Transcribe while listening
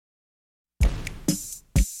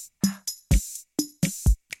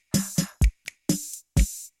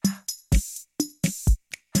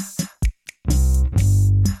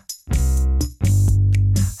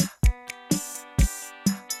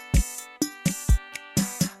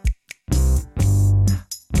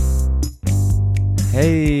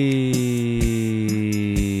Hey,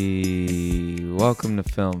 welcome to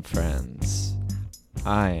Film Friends.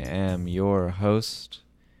 I am your host,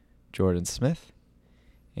 Jordan Smith,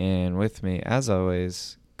 and with me, as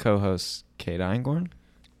always, co-host Kate Eingorn.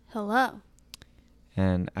 Hello.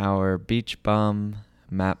 And our beach bum,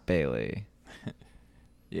 Matt Bailey.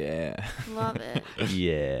 Yeah. Love it.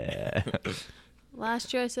 Yeah.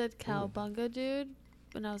 Last year I said cowbunga, dude,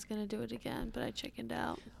 and I was going to do it again, but I chickened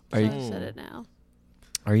out. Are So you- I said it now.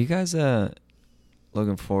 Are you guys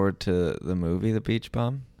looking forward to the movie The Beach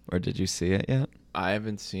Bum? Or did you see it yet? I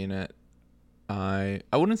haven't seen it. I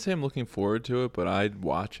wouldn't say I'm looking forward to it, but I'd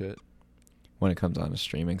watch it. When it comes on a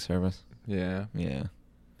streaming service? Yeah. Yeah.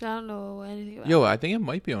 I don't know anything about Yo, it. I think it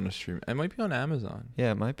might be on a stream. It might be on Amazon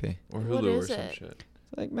Yeah, it might be. or What Hulu or is some it? shit.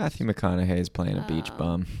 It's like Matthew McConaughey's playing a beach Oh.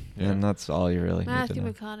 bum. Yeah. And that's all you really Matthew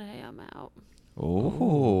need to know. McConaughey, I'm out.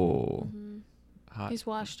 Oh. hmm Hot He's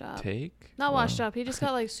washed up. take? Not Wow. washed up. He just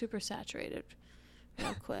got, like, super saturated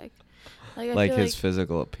real quick. I Like feel his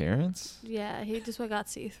physical appearance? Yeah, he just got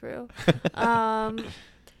see-through. No,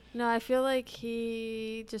 I feel like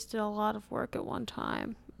he just did a lot of work at one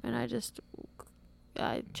time, and I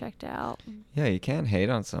checked out. Yeah, you can't hate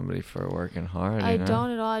on somebody for working hard. I you know?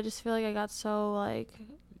 don't at all. I just feel like I got so, like,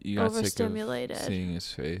 You got sick of overstimulated. seeing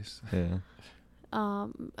his face. Yeah.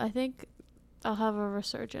 I think I'll have a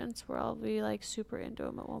resurgence where I'll be, like, super into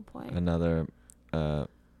him at one point. Another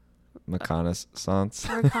reconnaissance.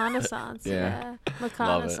 Reconnaissance, Yeah. yeah.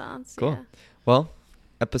 Reconnaissance, Cool. yeah. Well,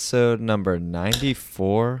 episode number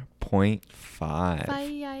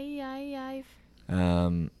 94.5.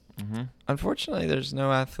 Mm-hmm. Unfortunately, there's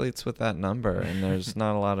no athletes with that number, and there's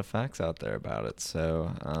not a lot of facts out there about it.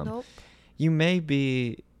 So Nope. you may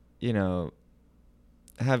be,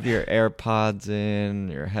 have your AirPods in,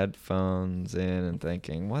 your headphones in, and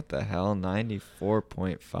thinking, what the hell,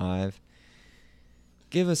 94.5?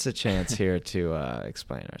 Give us a chance here to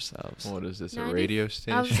explain ourselves. What is this, a 90 radio I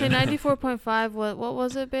station? was saying 94.5. What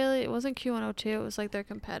was it, Bailey? It wasn't Q102. It was, like, their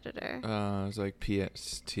competitor. It was like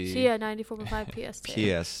PST. So yeah, 94.5 PST.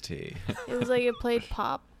 PST. It was like it played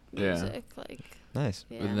pop Yeah. music, like Nice.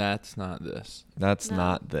 yeah. But that's not this. That's No.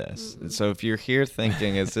 not this. Mm-mm. So if you're here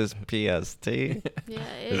thinking, is this PST? Yeah.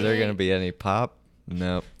 Is there going to be any pop?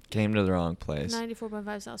 Nope. Came to the wrong place.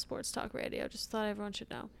 94.5 is now sports talk radio. Just thought everyone should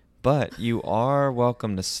know. But you are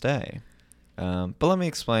welcome to stay. But let me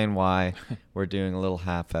explain why we're doing a little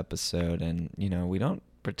half episode. And, we don't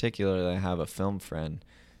particularly have a film friend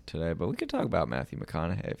today, but we could talk about Matthew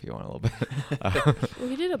McConaughey if you want a little bit. Well,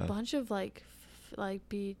 he did a bunch of like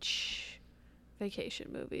beach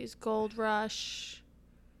vacation movies. Gold Rush.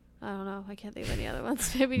 I don't know. I can't think of any other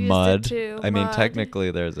ones. Maybe he just Mud. did two. I mean, Mud.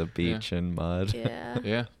 technically there's a beach in Mud. Yeah.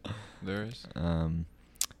 Yeah, there is.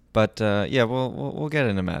 But yeah, we'll get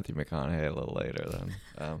into Matthew McConaughey a little later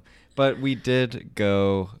then. But we did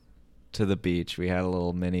go to the beach. We had a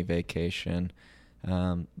little mini vacation.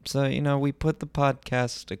 So we put the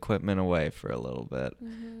podcast equipment away for a little bit.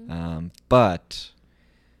 Mm-hmm. But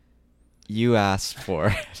you asked for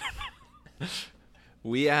it.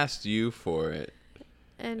 We asked you for it,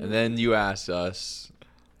 and and then you asked us,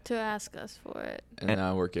 to ask us for it. and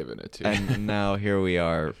now we're giving it to you. And now here we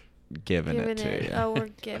are giving it to you. Oh, we're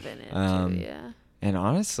giving it to you. And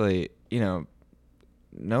honestly,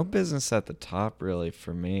 no business at the top really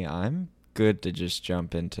for me. I'm good to just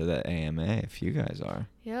jump into the AMA if you guys are.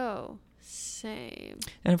 Yo, same.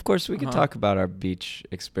 And of course, we can Uh-huh. talk about our beach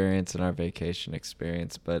experience and our vacation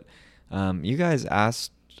experience, but you guys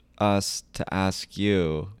asked us to ask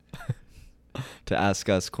you to ask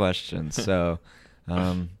us questions. So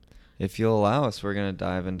if you'll allow us, we're going to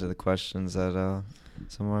dive into the questions that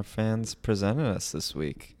some of our fans presented us this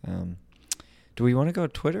week. Do we want to go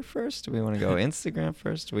Twitter first? Do we want to go Instagram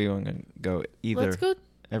first? Do we want to go either Let's go.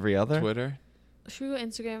 every other? Twitter? Should we go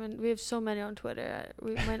Instagram? And we have so many on Twitter.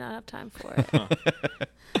 We might not have time for it. All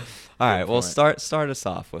right, Good well, point. start us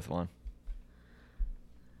off with one.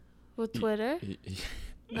 With Twitter? Y- y-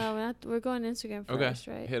 No, we're going Instagram Okay, first,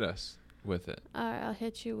 right? hit us with it. All right, I'll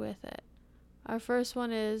hit you with it. Our first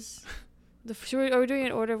one is are we doing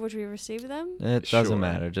an order of which we received them? It Sure. doesn't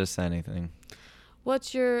matter, just anything.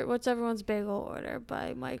 What's everyone's bagel order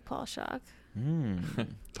by Mike Paulshock?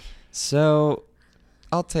 So,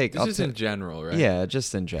 This is in general, right? Yeah,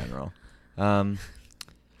 just in general.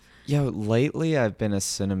 Lately I've been a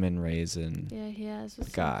cinnamon raisin Yeah, he has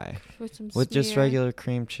with guy some with just smear. regular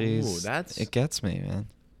cream cheese. Ooh, it gets me, man.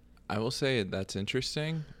 I will say that's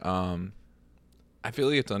interesting. I feel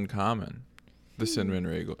like it's uncommon. The cinnamon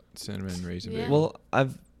raisin Yeah. bagel. Well,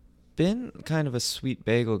 I've been kind of a sweet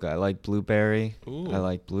bagel guy. I like blueberry. Ooh. I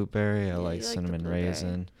like blueberry. I Yeah, like you like the cinnamon blueberry.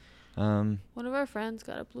 raisin. One of our friends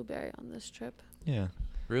got a blueberry on this trip. Yeah.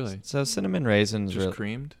 Really? So cinnamon raisins. Just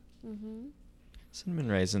creamed? Mm-hmm. Cinnamon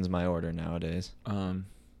raisins my order nowadays.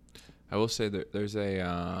 I will say that there's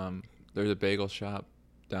a bagel shop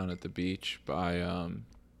down at the beach by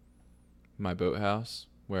my boathouse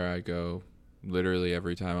where I go literally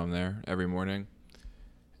every time I'm there, every morning.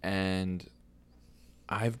 And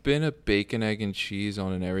I've been a bacon, egg, and cheese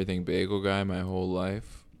on an everything bagel guy my whole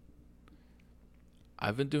life.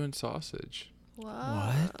 I've been doing sausage.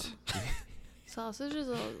 Wow. What? Sausage is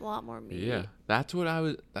a lot more meat. Yeah, that's what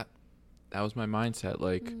that was my mindset.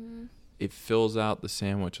 Like, Mhm. it fills out the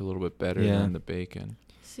sandwich a little bit better Yeah. than the bacon.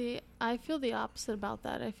 See, I feel the opposite about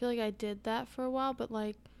that. I feel like I did that for a while, but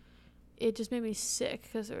like, it just made me sick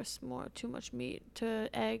because there was too much meat to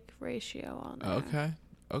egg ratio on there.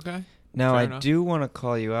 Okay. Now, Fair I enough. do want to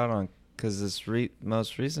call you out on, because this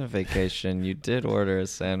most recent vacation, you did order a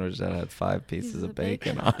sandwich that had 5 pieces of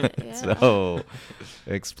bacon on it. yeah. So,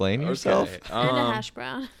 explain yourself. And a hash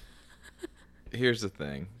brown. Here's the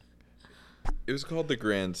thing. It was called the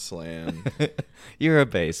Grand Slam, You're a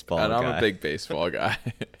baseball and I'm guy. a big baseball guy.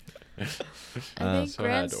 I think so I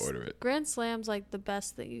had to order it. Grand Slam's like the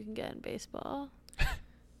best thing you can get in baseball.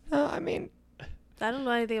 No, I mean, I don't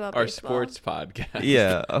know anything about Our baseball. sports podcast.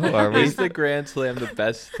 yeah. Oh, are we? Is the Grand Slam the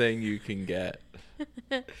best thing you can get?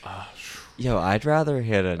 Yo, I'd rather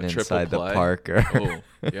hit an A triple inside the play? Parker.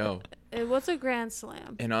 Oh, yo. What's a Grand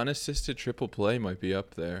Slam? An unassisted triple play might be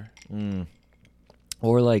up there. Mm.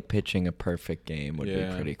 Or like pitching a perfect game would Yeah.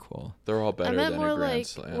 be pretty cool. They're all I better meant than more a Grand like,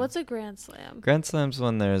 Slam. what's a Grand Slam? Grand Slam's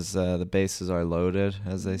when there's the bases are loaded,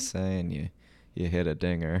 as they Mhm. say, and you hit a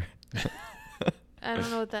dinger. I don't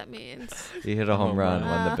know what that means. You hit a home Home run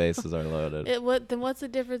run. when the bases are loaded. Then what's the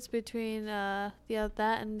difference between that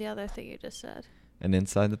and the other thing you just said? An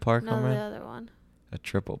inside the park No, home the run? other one. A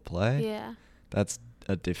triple play? Yeah. That's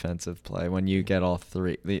a defensive play when you get all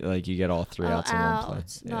three, like you get all three outs in one play.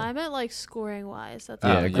 outs. No, I meant like scoring wise. That's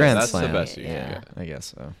Yeah, what I Grand meant. Slam. That's the best you Yeah. can get. I guess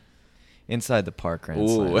so. Inside the park Grand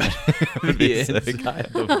Ooh. Slam. Would be The sick. inside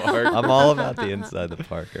the park. I'm all about the inside the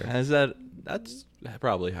Parker. That's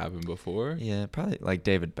probably happened before. Yeah, probably like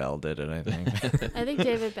David Bell did it, I think. I think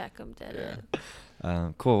David Beckham did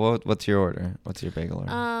it. Cool. What's your order? What's your bagel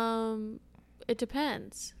order? It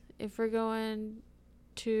depends. If we're going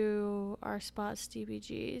to our spot, Stevie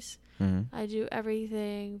G's, Mhm. I do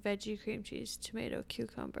everything veggie, cream cheese, tomato,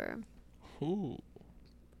 cucumber. Ooh.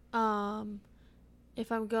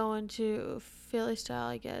 If I'm going to Philly style,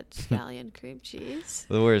 I get scallion cream cheese.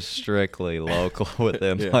 We're strictly local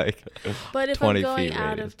within Yeah. like But if 20 I'm going feet out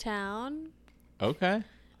radius. of town, Okay.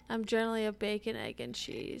 I'm generally a bacon, egg, and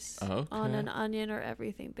cheese on Okay. an onion or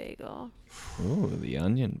everything bagel. Ooh, the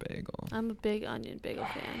onion bagel. I'm a big onion bagel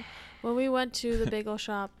fan. When we went to the bagel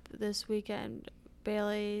shop this weekend,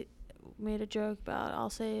 Bailey made a joke about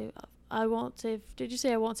I won't save. Did you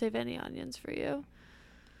say I won't save any onions for you?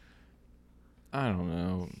 I don't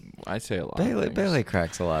know. I say a lot. Bailey of things. Bailey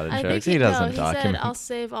cracks a lot of I jokes. think He doesn't he document. said I'll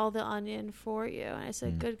save all the onion for you, and I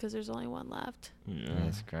said Mm. good because there's only one left. Yeah.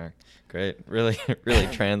 Nice crack. Great. Really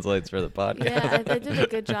translates for the podcast. Yeah, they did a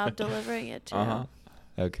good job delivering it too. Uh-huh.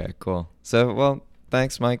 Okay, cool. So, well,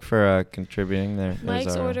 thanks, Mike, for contributing there. There's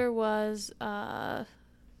Mike's our- order was I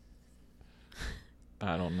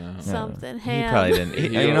don't know. No, something He ham. probably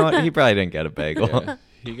didn't. You know what? He probably didn't get a bagel. Yeah.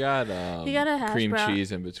 He got He got a hash cream brown.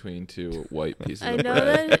 cheese in between two white pieces I of know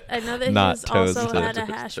bread. that Not he's also toasted. had a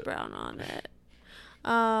hash brown on it.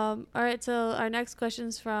 All right, so our next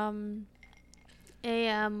question's from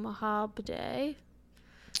AM Hob Day.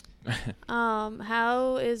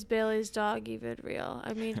 How is Bailey's dog even real?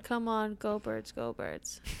 I mean, come on, go birds, go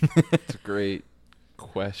birds. It's a great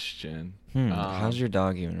question. How's your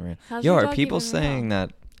dog even real? How's Yo, your are dog people even saying real?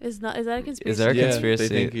 that? Is that a conspiracy? Is there a Yeah, conspiracy?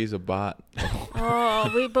 They think he's a bot. Oh,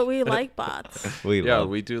 we like bots. We Yeah, love.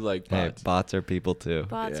 we do like Hey, bots. bots are people too.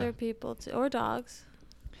 Bots Yeah. are people too, or dogs.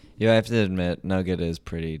 Yeah, I have to admit, Nugget is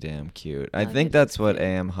pretty damn cute. I Nugget think is that's what cute.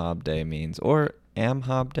 AM Hob Day means, or Am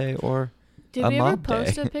Hob Day, or Did A we ever mob day.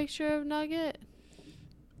 post a picture of Nugget?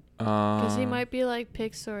 Because he might be like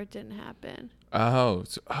Pixar, it didn't happen. Oh,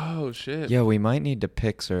 shit. yeah, we might need to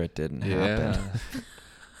pics or it didn't Yeah. happen.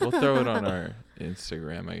 We'll throw it on our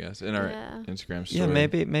Instagram, I guess. In our Yeah. Instagram story. Yeah,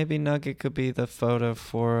 maybe Nugget could be the photo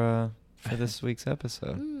for this week's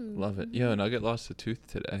episode. Mm. Love it. Yo, Nugget lost a tooth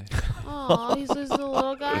today. Aw, he's those the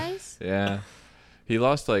little guys. Yeah. He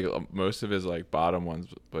lost like most of his like bottom ones,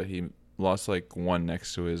 but he lost like one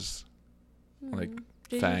next to his like Mhm.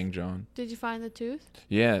 Did fang John. Did you find the tooth?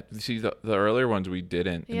 Yeah, see the earlier ones we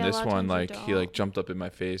didn't. Yeah, a And this lot of one times you like he like don't. jumped up in my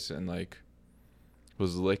face and like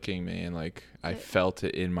was licking me, and like I It- felt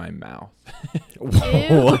it in my mouth. Ew,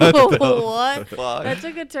 What the what? fuck? That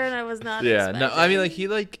took a turn I was not Yeah, no, I mean like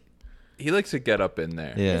expecting. he likes to get up in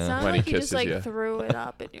there. Yeah. It sounded when he like you just kisses like you. threw it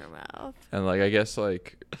up in your mouth. And like I guess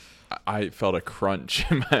like I felt a crunch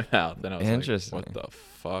in my mouth, and I was Interesting. like, "What the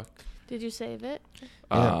fuck?" Did you save it?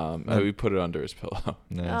 Yeah. We put it under his pillow.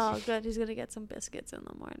 Nice. Oh, good. He's gonna get some biscuits in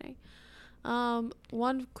the morning.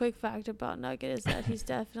 One quick fact about Nugget is that he's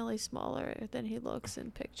definitely smaller than he looks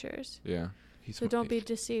in pictures. Yeah, he's So don't be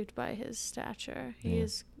deceived by his stature. He Yeah.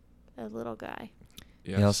 is a little guy.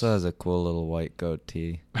 Yes. He also has a cool little white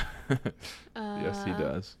goatee. Yes, he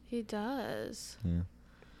does. He does. Yeah.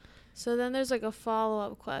 So then there's like a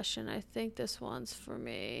follow-up question. I think this one's for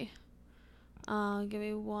me. Give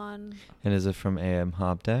me one. And is it from AM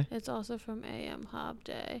Hob Day? It's also from AM Hob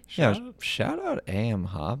Day. Yeah, Shout out. shout out AM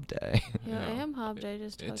Hob Day. Yeah, No, AM Hob Day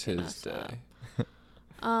just It's hooking his us day. up.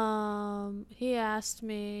 He asked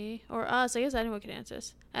me, or us, I guess anyone can answer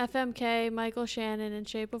this. FMK, Michael Shannon, in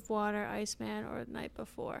Shape of Water, Iceman, or The Night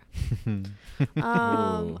Before. Ooh.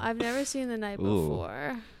 I've never seen The Night Ooh.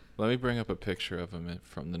 Before. Let me bring up a picture of him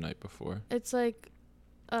from the night before. It's like,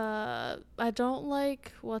 I don't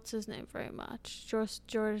like what's his name very much.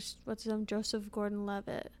 What's his name? Joseph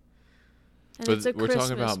Gordon-Levitt. And But it's a we're talking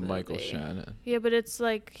Christmas about Michael movie. Shannon. Yeah, but it's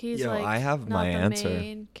like he's Yo, like I have not my the answer.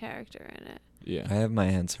 main character in it. Yeah. I have my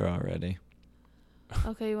answer already.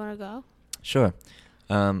 Okay, you want to go? Sure.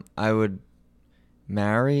 I would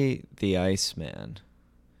marry the Iceman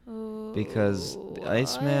because the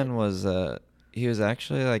Iceman was he was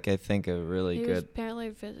actually like I think a really he was good. apparently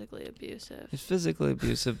physically abusive. He's physically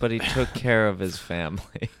abusive, but he took care of his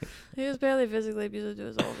family. He was apparently physically abusive to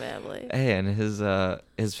his whole family. Hey, and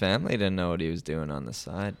his family didn't know what he was doing on the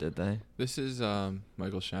side, did they? This is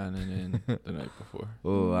Michael Shannon in the night before.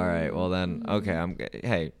 Ooh, all right. Well then, okay.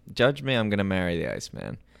 Hey, judge me. I'm gonna marry the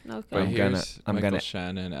Iceman. Okay. But I'm here's I'm Michael gonna-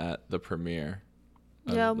 Shannon at the premiere.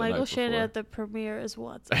 of Yo, The Michael Night Shannon Before. at the premiere is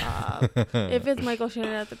what's up. If it's Michael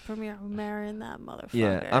Shannon at the premiere, I'm marrying that motherfucker.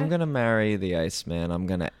 Yeah, I'm gonna marry the Iceman. I'm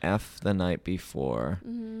gonna F The Night Before,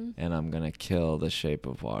 Mm-hmm. and I'm gonna kill the Shape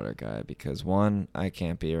of Water guy because one, I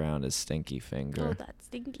can't be around his stinky Oh, finger. that's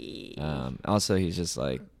stinky. Also, he's just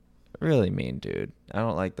like really mean dude. I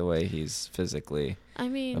don't like the way he's physically I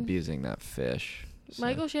mean, abusing that fish. So-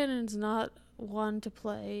 Michael Shannon's not one to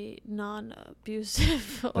play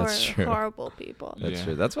non-abusive or That's true. horrible people. That's Yeah.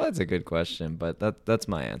 true. That's why it's a good question, but that's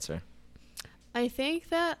my answer. I think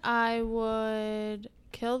that I would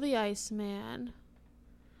kill the Iceman.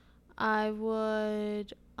 I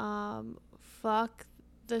would fuck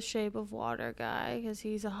the Shape of Water guy because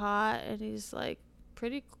he's hot and he's like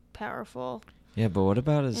pretty powerful. Yeah, but what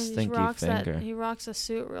about his And he stinky rocks finger? he rocks a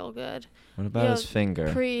suit real good. What about his finger?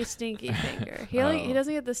 Pre-stinky finger. He Oh,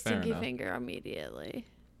 doesn't get the fair stinky enough. finger immediately.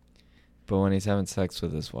 But when he's having sex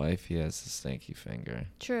with his wife, he has the stinky finger.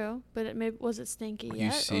 True, but was it stinky yet? You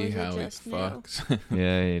or see was how it he just new? fucks.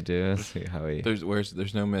 Yeah, you do. See how he.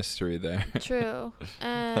 There's no mystery there. True.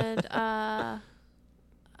 And I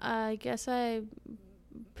guess I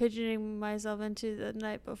pigeoning myself into The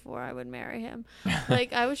Night Before I would marry him.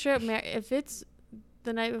 Like I would sure if it's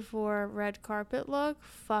The Night Before red carpet look,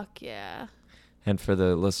 fuck yeah. And for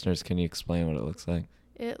the listeners, can you explain what it looks like?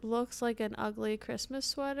 It looks like an ugly Christmas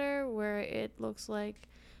sweater where it looks like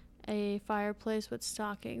a fireplace with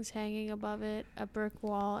stockings hanging above it, a brick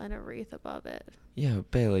wall, and a wreath above it. Yeah,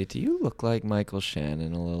 Bailey, do you look like Michael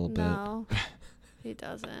Shannon a little No, he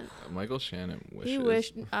doesn't. Michael Shannon wishes. He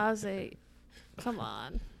wished. I was like, come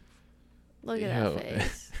on. Look at Yo. that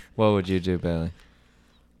face. bit? What would you do, Bailey?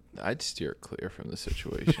 I'd steer clear from the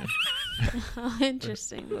situation.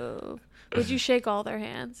 Interesting move. Would you shake all their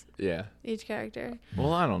hands, Yeah. each character?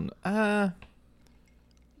 Well, I don't.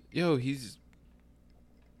 Yo, he's.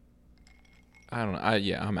 I don't know.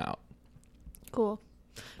 Yeah, I'm out. Cool.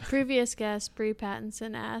 Previous guest, Brie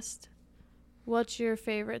Pattinson, asked, what's your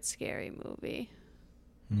favorite scary movie?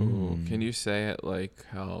 Ooh, Mm. can you say it like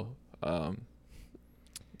how the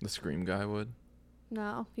Scream guy would?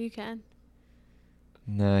 No, you can.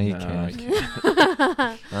 No, he No,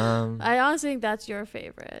 can't. I I honestly think that's your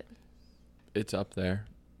favorite. It's up there.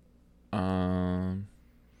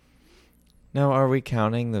 Now, are we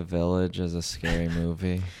counting The Village as a scary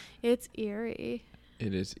movie? It's eerie.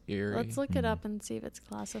 It is eerie. Let's look it Hmm. up and see if it's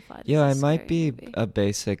classified. Yeah, I as a might scary be movie. a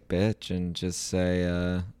basic bitch and just say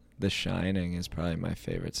The Shining is probably my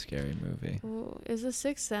favorite scary movie. Ooh, is The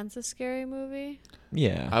Sixth Sense a scary movie?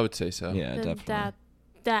 Yeah. I would say so. Yeah, Then definitely.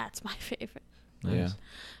 that's my favorite. Nice. Yeah.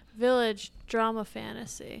 Village, drama,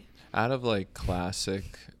 fantasy. Out of like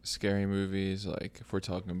classic scary movies, like if we're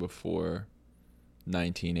talking before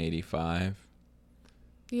 1985,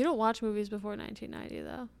 You don't watch movies before 1990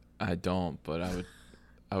 though. I don't, but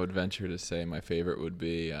I would venture to say my favorite would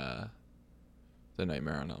be The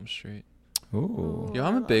Nightmare on Elm Street. Ooh. Yo, I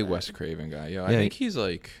I'm a love big it. Wes Craven guy. Yo, I Yeah, think he's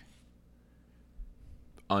like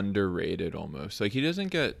underrated almost. Like he doesn't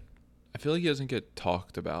get, I feel like he doesn't get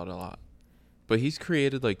talked about a lot. But he's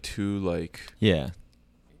created like two like Yeah.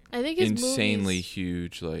 I think his insanely movies,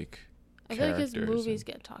 huge like I feel like his characters movies and-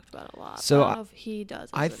 get talked about a lot. So I don't know if he does.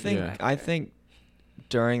 I as a think Yeah. I director. think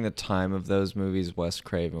during the time of those movies, Wes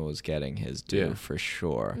Craven was getting his due Yeah. for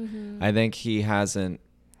sure. Mhm. I think he hasn't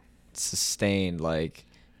sustained, like,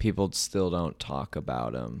 people still don't talk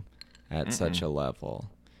about him at such a level.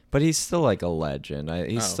 But he's still like a legend.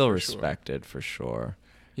 He's Oh, still for sure. respected for sure.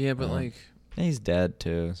 Yeah, but Uh-huh. like And he's dead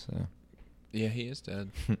too, so yeah, he is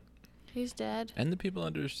dead. He's dead. And The People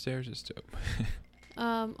Under the Stairs is dope.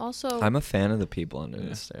 Also, I'm a fan of The People Under Yeah.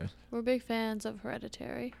 the Stairs. we're big fans of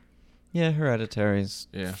Hereditary. Yeah, Hereditary's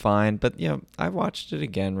Yeah. fine, but I watched it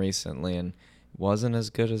again recently and wasn't as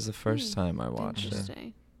good as the first Hmm, time I watched it.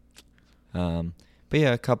 Interesting. But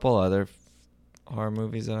yeah, a couple other horror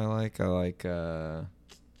movies that I like. I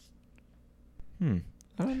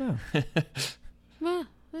don't know. Well,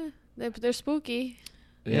 they're spooky.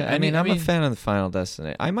 Yeah, I mean, I'm a fan of the Final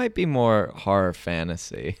Destination. I might be more horror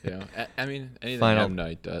fantasy. Yeah, I mean anything Final- M.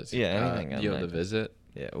 Night does. Yeah, anything M. Yo, Night The does. Visit.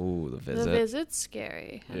 Yeah, ooh, The Visit. The Visit's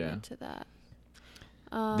scary. I'm Yeah. into that.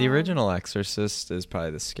 The original Exorcist is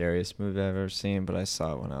probably the scariest movie I've ever seen, but I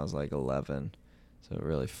saw it when I was like 11, so it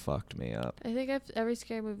really fucked me up. I think every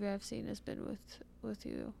scary movie I've seen has been with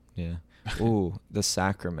you. Yeah. Ooh, The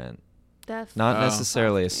Sacrament. That Not Oh.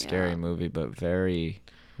 necessarily a fucked me scary up. movie, but very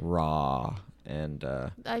raw and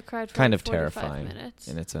I cried for kind like of 45 terrifying minutes.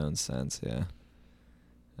 in its own sense. Yeah.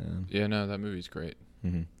 Yeah, no, that movie's great.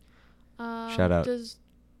 Mhm. Shout out. Does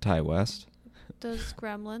Ty West.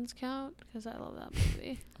 Gremlins count? Because I love that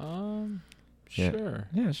movie. Yeah. Sure.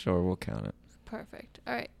 Yeah, sure, we'll count it. Perfect.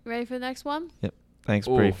 All right, ready for the next one? Thanks,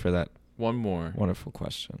 Ooh. Bree, for that One more. wonderful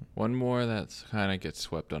question. One more that's kind of gets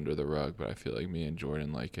swept under the rug, but I feel like me and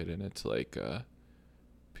Jordan like it, and it's like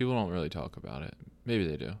people don't really talk about it. Maybe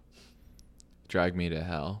they do. Drag Me to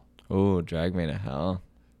Hell. Ooh, Drag Me to Hell.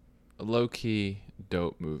 A low-key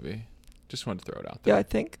dope movie. Just wanted to throw it out Yeah,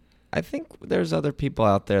 there. I think there's other people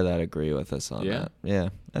out there that agree with us on Yeah? that. Yeah,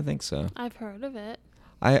 I think so. I've heard of it.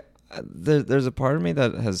 There's a part of me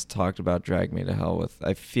that has talked about Drag Me to Hell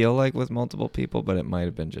I feel like with multiple people, but it might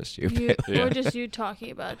have been just you. Yeah. Or just you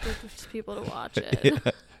talking about it for people to watch it.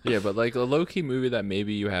 Yeah. Yeah, but like a low-key movie that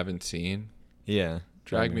maybe you haven't seen. Yeah.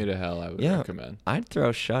 Drag Me to Hell, I would Yeah. recommend. I'd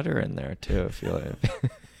throw Shudder in there too if you like.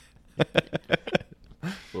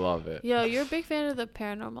 Love it. Yo, you're a big fan of the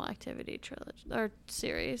Paranormal Activity trilogy or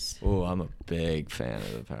series. Ooh, I'm a big fan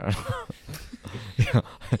of the paranormal. Yeah.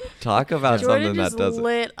 Talk about Jordan something just that doesn't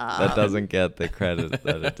lit up. that doesn't get the credit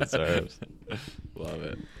that it deserves. Love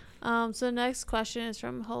it. So next question is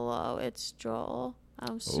from Hello, it's Joel.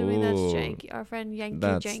 I'm assuming that's Ooh. Janky, our friend Yankee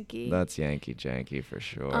That's Janky. that's Yankee Janky for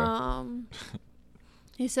sure.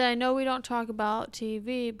 He said, I know we don't talk about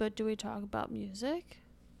TV, but do we talk about music?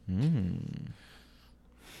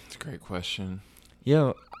 It's a great question.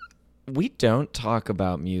 Yo, we don't talk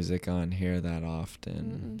about music on here that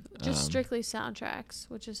often. Just strictly soundtracks,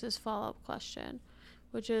 which is his follow-up question,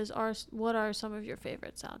 which is, what are some of your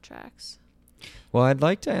favorite soundtracks? Well, I'd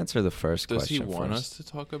like to answer the first Does question he want first. us to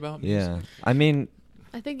talk about music? Yeah. I mean,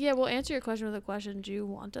 I think, we'll answer your question with a question. Do you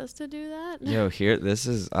want us to do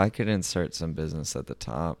that? I could insert some business at the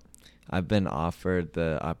top. I've been offered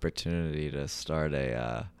the opportunity to start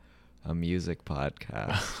a music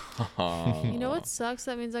podcast. You know what sucks?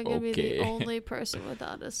 That means I'm going to be Okay. the only person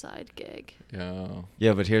without a side gig. Yeah.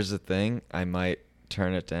 Yeah, but here's the thing. I might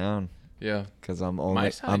turn it down Yeah. because I'm My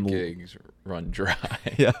only... side gigs run dry.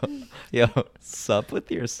 Yo, sup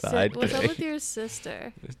with your side What's up gig. with your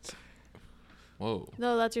sister? Whoa.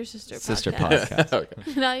 No, that's your sister Sister podcast. podcast.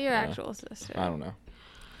 Okay. Not your Yeah. actual sister. I don't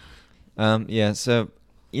know. Yeah, so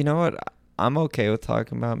you know what? I'm okay with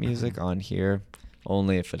talking about music on here,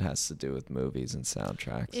 only if it has to do with movies and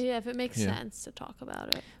soundtracks. Yeah, if it makes Yeah. sense to talk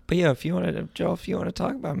about it. But yeah, if you want to, Joe, if you want to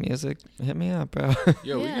talk about music, hit me up, bro.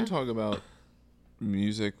 Yo, we Yeah. can talk about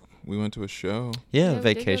music. We went to a show. Yeah, Yeah, we did go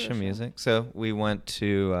to vacation a show. music. So we went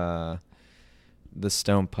to the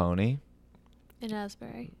Stone Pony In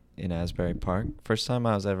Asbury. in Asbury Park. First time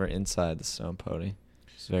I was ever inside the Stone Pony.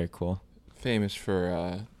 It's very cool. Famous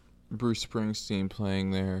for Bruce Springsteen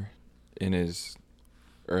playing there in his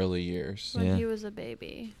early years. When Yeah. he was a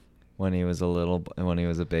baby. When he was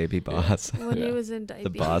a baby boss. When he Yeah. was in diapers. The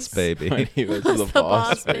boss baby. When he was Was the, the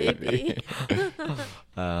boss, boss baby.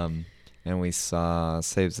 baby. And we saw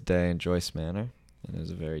Saves the Day in Joyce Manor. And it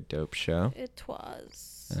was a very dope show. It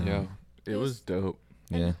was. Yeah, it was dope.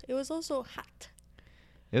 Yeah. It was also hot.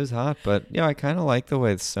 It was hot, but yeah, I kind of like the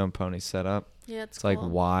way the Stone Pony's set up. Yeah, It's like cool.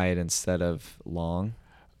 wide instead of long.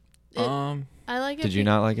 I like it. Did you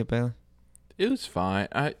not like it, Bailey? It was fine.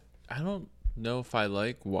 I don't know if I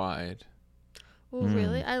like wide. Oh,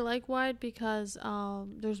 really? I like wide because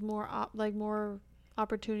there's more more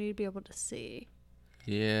opportunity to be able to see.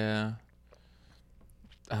 Yeah.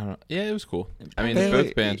 I don't know. Yeah, it was cool. I mean, Bailey,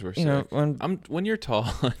 both bands were sick. you know, When you're tall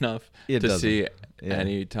enough It to doesn't. see Yeah.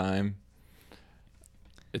 any time,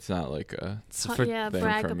 it's not like a for, Yeah, thing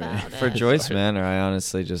brag for me. about it. for It's Joyce fine. Manor, I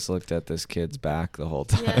honestly just looked at this kid's back the whole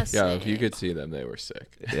time. Yes. Yeah, if you Same. could see them, they were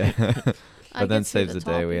sick. Yeah. I But then could see Saves the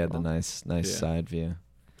tall Day, we had the people. nice Yeah. side view.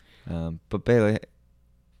 But Bailey,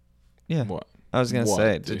 yeah, What? I was gonna What,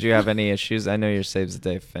 say, dude? did you have any issues? I know you're Saves the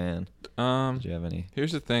Day fan. Did you have any?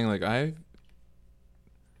 Here's the thing, like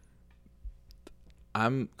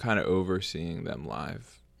I'm kind of overseeing them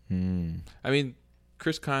live. I mean,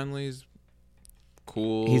 Chris Conley's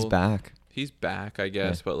cool. He's back. He's back, I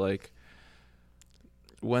guess, Yeah. but like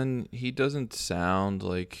when he doesn't sound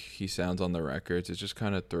like he sounds on the records, it just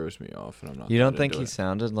kind of throws me off, and I'm not. You don't that think into he it.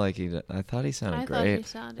 sounded like I thought he sounded I great. thought he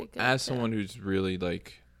sounded good. As too. someone who's really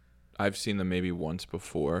like, I've seen them maybe once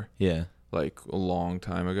before, Yeah. like a long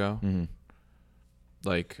time ago. Mm-hmm.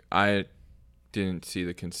 Like I didn't see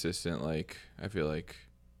the consistent, like I feel like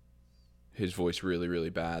his voice really, really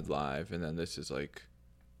bad live, and then this is like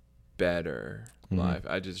better Mhm. live.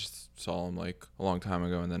 I just saw him like a long time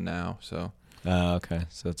ago, and then now, so Oh, okay.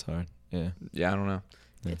 So it's hard. Yeah. yeah, I don't know.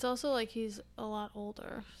 Yeah. It's also like he's a lot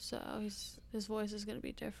older, so his voice is gonna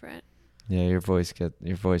be different. Yeah, your voice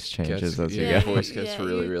changes as you your get. voice gets yeah,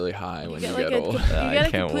 really, you- really high when you like get a, old. You I get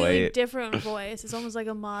a can't completely wait. different voice. It's almost like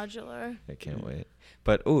a modular. I can't wait.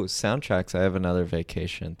 But soundtracks. I have another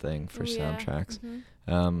vacation thing for Oh, yeah. soundtracks.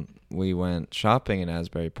 Mhm. We went shopping in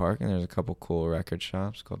Asbury Park, and there's a couple cool record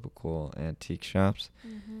shops, a couple cool antique shops,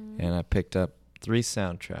 Mhm. and I picked up 3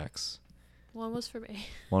 soundtracks. One was for me.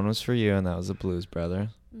 One was for you, and that was the Blues Brothers.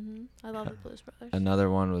 I love the Blues Brothers. Another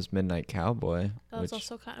one was Midnight Cowboy, That was which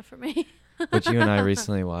also kind of for me. which you and I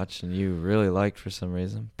recently watched, and you really liked for some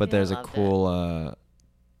reason. But Yeah, I there's a loved it. cool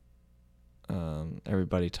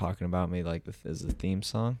Everybody Talking About Me is the theme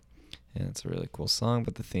song, and it's a really cool song.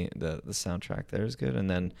 But the soundtrack there is good, and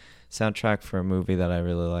then soundtrack for a movie that I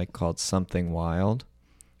really like called Something Wild,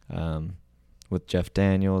 with Jeff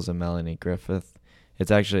Daniels and Melanie Griffith.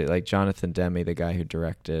 It's actually like Jonathan Demme, the guy who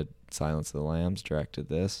directed Silence of the Lambs, directed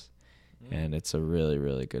this, and it's a really,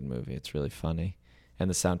 really good movie. It's really funny, and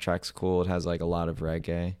the soundtrack's cool. It has like a lot of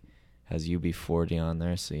reggae, has UB40 on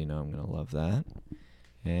there, so you know I'm gonna love that.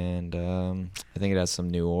 And I think it has some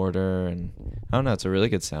New Order, and I don't know. It's a really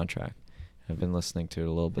good soundtrack. I've been listening to it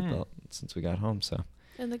a little bit since we got home, so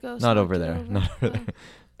And the ghost. not knocked over it there, over. not over Oh.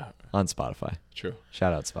 there, on Spotify. True.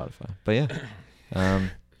 Shout out Spotify. But yeah,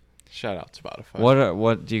 Shout out Spotify.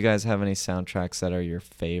 what do you guys have any soundtracks that are your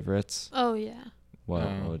favorites? Oh yeah. What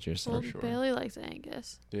would you say? Well, sure. Bailey likes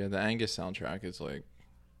Angus. Yeah, the Angus soundtrack is like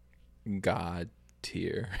god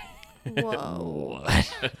tier. Whoa.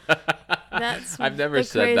 That's I've never the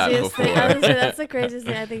said that craziest thing. I before. was gonna say, that's the craziest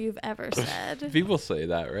thing I think you've ever said. People say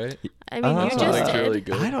that, right? I mean, you That just sounds did. really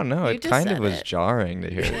good. I don't know. You It just kind of said was it. jarring to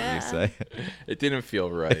hear Yeah. you say. It didn't feel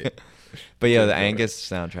right. But yeah, the Didn't feel Angus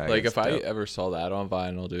soundtrack. Like is if I dope. ever saw that on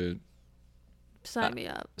vinyl, dude, Sign me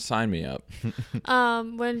up. sign me up.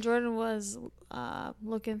 When Jordan was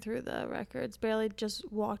looking through the records, Bailey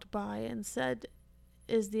just walked by and said,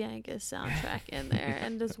 "Is the Angus soundtrack in there?"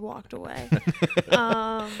 and just walked away.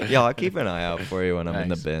 Yeah, I'll keep an eye out for you when I'm in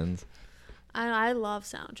the Thanks. bins. I love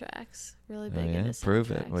soundtracks. Really Oh, big yeah? into soundtracks.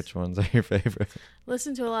 Prove it. Which ones are your favorite?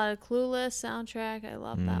 Listen to a lot of Clueless soundtrack. I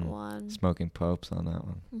love that one. Smoking Popes on that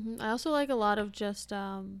one. I also like a lot of just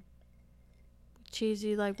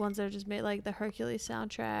cheesy like ones that are just made, like the Hercules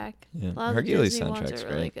soundtrack. Yeah, A lot of Hercules the Disney ones soundtrack's are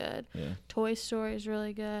really great. good. Yeah. Toy Story is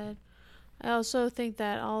really good. I also think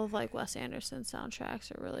that all of like Wes Anderson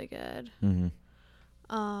soundtracks are really good. Mm-hmm.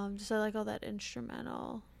 Just I like all that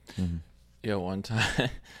instrumental. Mm-hmm. Yeah, one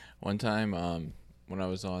time, when I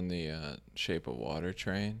was on the Shape of Water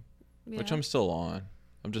train, which Yeah. I'm still on.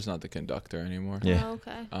 I'm just not the conductor anymore. Yeah. Oh,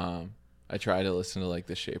 okay. I try to listen to like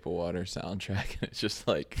the Shape of Water soundtrack, and it's just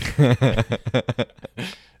like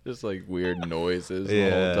weird noises the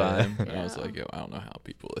Yeah. whole time. And I was Yeah. like, yo, I don't know how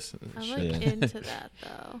people listen to this I'm shit. like Yeah. into that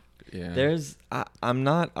though.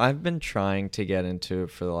 Yeah. I've been trying to get into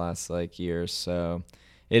it for the last like year or so.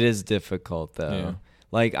 It is difficult though. Yeah.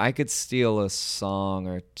 Like I could steal a song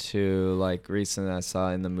or two. Like recently I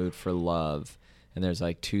saw In the Mood for Love, and there's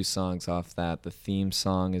like 2 songs off that. The theme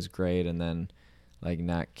song is great, and then like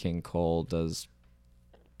Nat King Cole does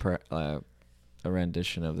a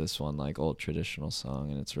rendition of this one, like old traditional song,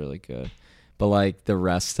 and it's really good. But like the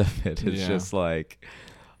rest of it is just like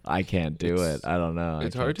I can't do it. I don't know.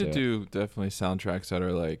 It's hard to do definitely soundtracks that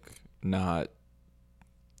are like not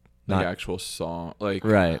actual song, like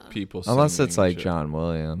people singing. Unless it's like John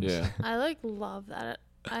Williams. Yeah. I like love that.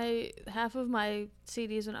 Half of my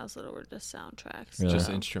CDs when I was little were just soundtracks. Really? Just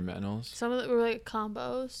instrumentals. Some of them were like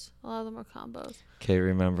combos. A lot of them were combos. Okay,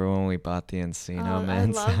 remember when we bought the Encino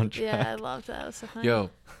Man soundtrack? Yeah, I loved that. It was so funny. Yo,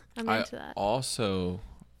 I'm into that. Also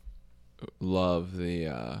love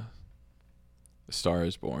the Star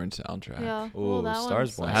Is Born soundtrack. Yeah. Ooh, that Star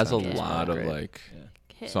Is one's Born It has a good. lot of Great. like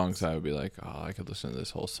Hits. songs I would be like, oh, I could listen to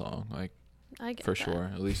this whole song, like I get for that.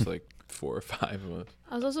 sure, at least like 4 or 5 of them.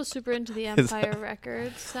 I was also super into the Is Empire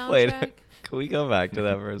Records soundtrack. Wait, can we go back to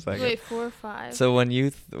that for a second? Wait, 4 or 5. So when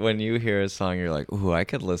you hear a song, you're like, "Ooh, I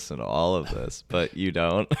could listen to all of this," but you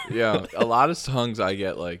don't. Yeah, a lot of songs I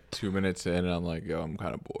get like 2 minutes in and I'm like, yo, I'm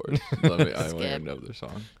kind of bored. I want to Skip. hear another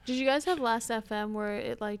song. Did you guys have Last FM where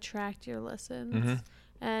it like tracked your listens? Mm-hmm.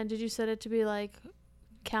 And did you set it to be like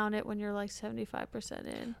count it when you're like 75%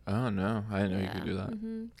 in? Oh no, I didn't know you could do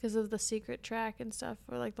that. Because of the secret track and stuff,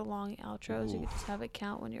 or like the long outros, you could just have it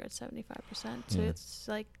count when you're at 75%. So it's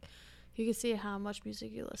like you can see how much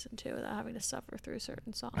music you listen to without having to suffer through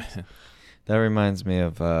certain songs. That reminds me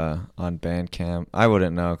of on Bandcamp. I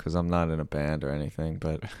wouldn't know because I'm not in a band or anything,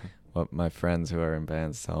 but what my friends who are in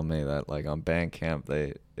bands tell me that like on Bandcamp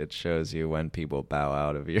it shows you when people bow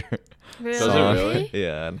out of your Really? Does it really?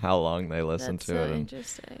 Yeah, and how long they listen That's to so it. And,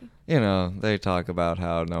 interesting. they talk about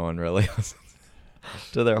how no one really listens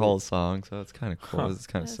to their whole song, so it's kind of cool. It's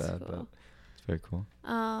kind of That's sad, cool. but it's very cool.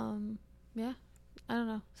 Yeah. I don't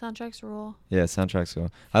know. Soundtracks rule. Yeah, soundtracks cool.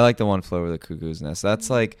 I like the one Flew Over the Cuckoo's Nest. That's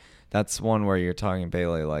that's one where you're talking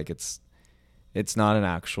Bailey like it's not an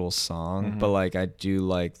actual song, but like I do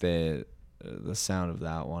like the sound of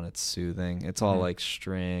that one. It's soothing. It's all like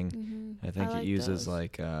string. I think like it uses those.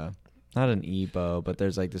 like not an ebow, but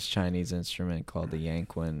there's like this Chinese instrument called the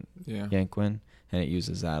yanquin. Yeah. Yanquin, and it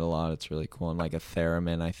uses that a lot. It's really cool, and like a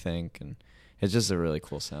theremin, I think, and it's just a really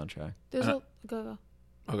cool soundtrack. There's go.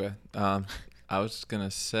 Okay. I was just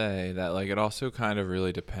gonna say that like it also kind of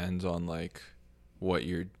really depends on like what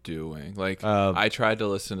you're doing. Like I tried to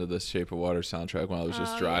listen to the Shape of Water soundtrack when I was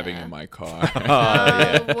just driving in my car.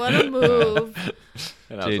 What a move.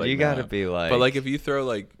 And I was Dude, like, you gotta nah. be like. But like if you throw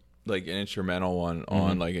like an instrumental one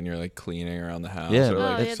on like and you're like cleaning around the house Yeah. or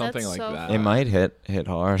like Oh, yeah, something that's like so that. it might hit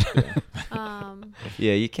hard.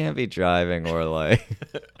 Yeah, you can't be driving or like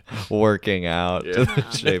working out to the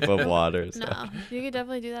No. Shape of Water. So. No, you could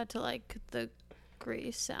definitely do that to like the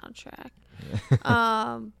Grease soundtrack.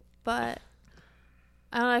 But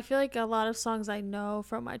I don't know. I feel like a lot of songs I know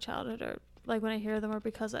from my childhood are like when I hear them are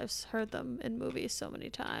because I've heard them in movies so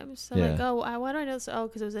many times. I'm like, oh, why do I know this? Oh,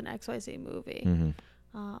 because it was an XYZ movie.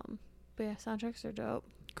 But yeah, soundtracks are dope.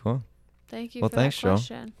 Cool. Thank you Well, for thanks, that Joel.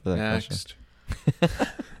 question. For that Next. question.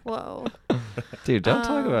 Whoa. Dude, don't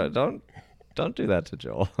talk about it. Don't do that to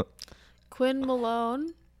Joel. Quinn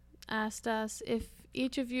Malone asked us if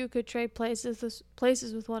each of you could trade places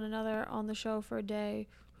with one another on the show for a day,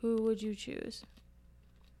 who would you choose?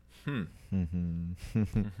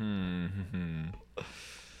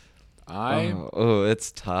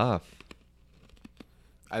 It's tough.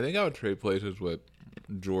 I think I would trade places with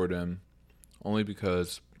Jordan only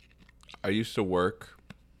because I used to work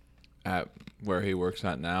at where he works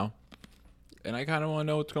at now, and I kind of want to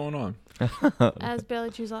know what's going on. As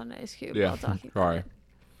Bailey chews on an ice cube Yeah, while talking. sorry. about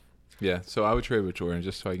Yeah, so I would trade with Jordan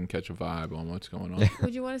just so I can catch a vibe on what's going on.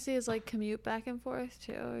 Would you want to see his like commute back and forth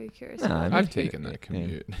too? Or are you curious Nah, about, I mean, I've taken that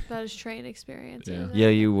commute. about his train experience? Yeah. Yeah,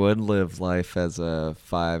 you would live life as a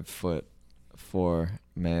 5'4"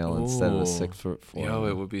 male instead of a Ooh. 6'4". Yo,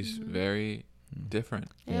 it would be very different.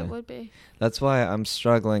 Yeah, Yeah. it would be. That's why I'm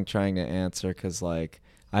struggling trying to answer because like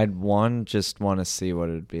I'd just want to see what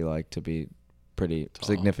it'd be like to be pretty Tall.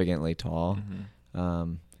 significantly tall.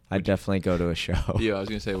 I'd definitely go to a show. Yeah, I was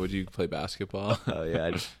gonna say, would you play basketball? Oh yeah,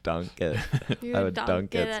 I'd dunk it. You I would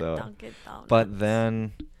dunk it. So, dunk it down. but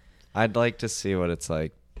then I'd like to see what it's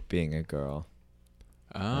like being a girl.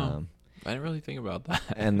 Oh, I didn't really think about that.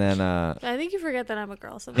 And then I think you forget that I'm a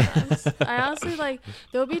girl sometimes. I honestly like.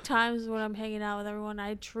 There'll be times when I'm hanging out with everyone.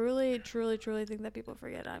 I truly, truly, truly think that people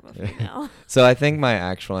forget I'm a female. so I think my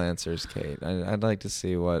actual answer is Kate. I'd like to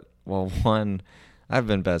see what. Well, one, I've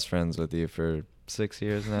been best friends with you for 6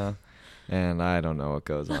 years now, and I don't know what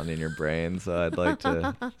goes on in your brain, so I'd like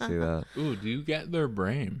to see that. Ooh, do you get their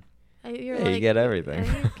brain? You're Yeah, you get everything.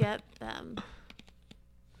 You get them.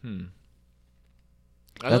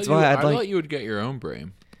 That's why I'd I like. thought you would get your own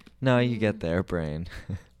brain. No, you get their brain.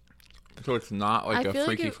 So it's not like I a feel like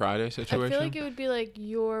Freaky it- Friday I situation? feel like it would be like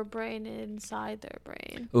your brain inside their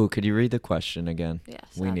brain. Ooh, could you read the question again?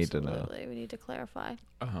 Yes, We need to know. absolutely. We need to clarify.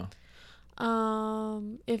 Uh-huh.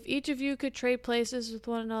 If each of you could trade places with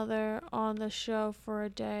one another on the show for a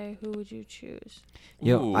day, who would you choose?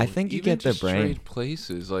 Yo, I Ooh, think you even get the just brain. trade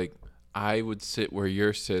places. Like, I would sit where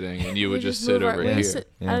you're sitting, and you would We just sit move our- over we here.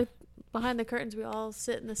 sit Yeah. behind the curtains. We all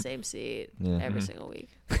sit in the same seat Yeah. every Mhm. single week.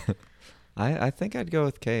 I think I'd go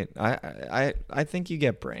with Kate. I think you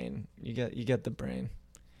get brain. You get the brain.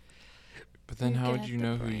 But then You how would get you the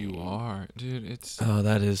know who you brain. are? Dude, it's... Oh,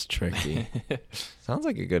 that is tricky. Sounds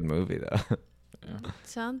like a good movie though. Yeah.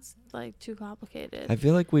 Sounds like too complicated. I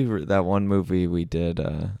feel like that one movie we did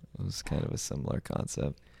was kind of a similar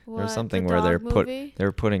concept. What, There was something the where they're dog movie? they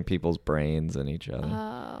were putting people's brains in each other.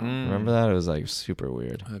 Oh. Remember that? It was like super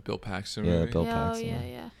weird. Bill Paxton Yeah, movie? Bill Yeah, Paxton. yeah,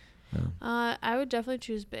 yeah. Yeah. I would definitely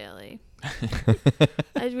choose Bailey.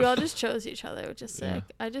 We all just chose each other, which is Yeah. sick.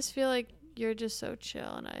 I just feel like you're just so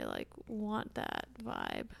chill, and I like want that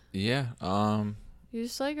vibe. Yeah. You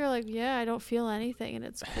just like are like, yeah, I don't feel anything, and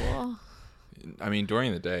it's cool. I mean,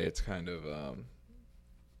 during the day, it's kind of...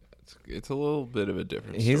 It's a little bit of a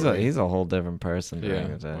different He's story. a whole different person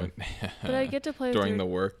during the day. when- But I get to play with during your, the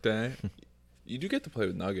work day. You do get to play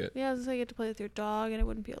with Nugget. yeah, I was gonna say I get to play with your dog, and I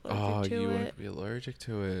wouldn't be allergic Oh, to you it. wouldn't be allergic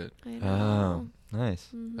to it. I Oh, know. nice.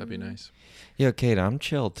 That'd be Mhm. nice. Yo, Kate, I'm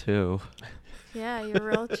chill too. Yeah, you're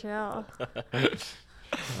real chill. I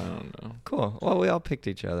don't know. Cool. Well, we all picked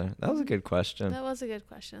each other. That was a good question. That was a good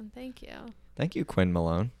question. Thank you. Thank you, Quinn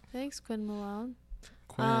Malone. Thanks, Quinn Malone.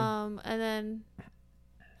 Quinn. And then,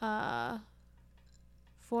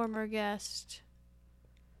 former guest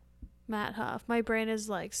Matt Huff. My brain is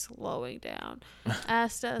like slowing down.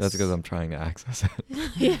 Asked us. That's because I'm trying to access it.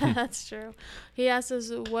 Yeah, that's true. He asked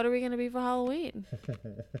us, "What are we gonna be for Halloween?"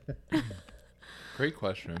 Great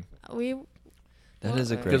question. That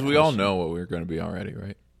is a What- great Because we all question. know what we're going to be already,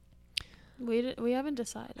 right? We haven't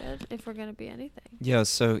decided if we're gonna be anything. Yo,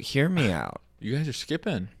 so hear me out. You guys are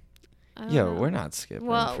skipping. I don't Yo, know. we're not skipping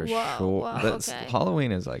Whoa, for whoa, sure. whoa, That's, okay.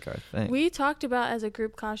 Halloween is like our thing. We talked about as a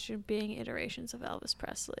group costume being iterations of Elvis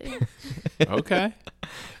Presley. Okay.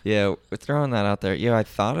 Yeah, we're throwing that out there. Yo, I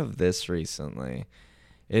thought of this recently.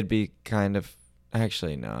 It'd be kind of...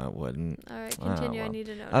 Actually, no, it wouldn't. All right, Oh, continue. I well. need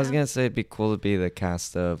to know. I was now. going to say it'd be cool to be the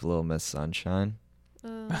cast of Little Miss Sunshine.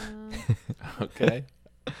 Okay.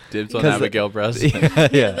 Dibs on 'Cause Abigail Breslin.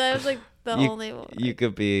 yeah. That was like the You- only one. You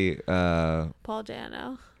could be... Paul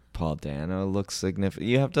Dano. Paul Dano looks significant.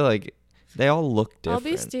 You have to like... They all look I'll different.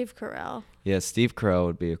 be Steve Carell. Yeah, Steve Carell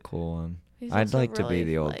would be a cool one. He's I'd also like to be really,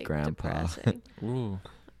 the old like, grandpa. depressing. Ooh.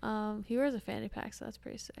 He wears a fanny pack, so that's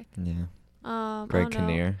pretty sick. Yeah. I Greg don't know.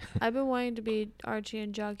 Kinnear. I've been wanting to be Archie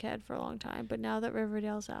and Jughead for a long time, but now that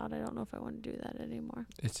Riverdale's out, I don't know if I want to do that anymore.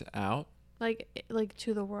 It's out? Like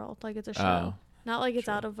to the world, like it's a show, Oh. not like it's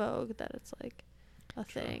Sure. out of vogue. That it's like a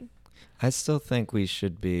thing. I still think we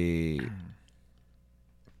should be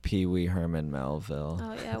Pee Wee Herman Melville.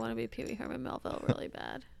 Oh yeah, I want to be Pee Wee Herman Melville really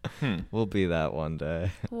bad. We'll be that one day.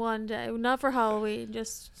 One day, not for Halloween,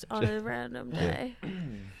 just on a random Yeah. day.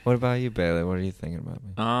 What about you, Bailey? What are you thinking about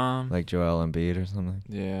me? Like Joel Embiid or something?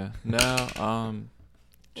 Yeah. No, jeez.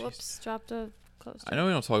 Whoops, dropped a close. I know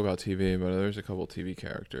we don't talk about TV, but there's a couple TV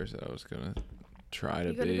characters that I was going to try to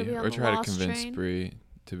You gonna be. go be on Or the try to Lost convince train? Bree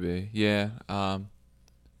to be. Yeah.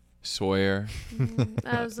 Sawyer.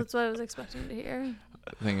 That's what I was expecting to hear.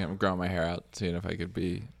 I think I'm growing my hair out, seeing if I could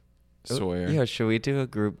be Sawyer. Yeah, should we do a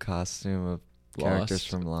group costume of characters Lost.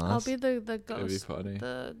 from Lost? I'll be the That'd be ghost, funny.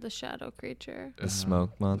 the shadow creature, the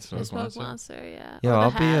smoke monster. the Smoke smoke monster? monster. Yeah. Yeah,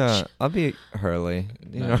 Or the hatch. I'll be Hurley.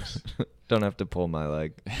 You Nice. know, don't have to pull my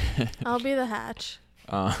leg. I'll be the hatch.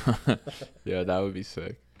 Yeah, that would be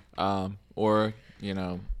sick. Or, you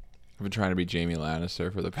know, I've been trying to be Jamie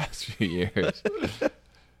Lannister for the past few years.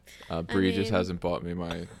 Bree just mean, hasn't bought me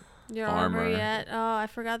my Your armor Armor. yet? Oh, I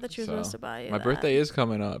forgot that she was So, supposed to buy you. my that. birthday is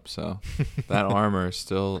coming up, so that armor is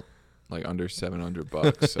still like under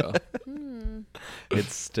 $700. So Hmm.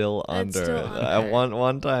 It's still It's under. still At under.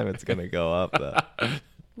 one time, it's gonna go up. Though.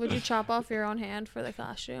 Would you chop off your own hand for the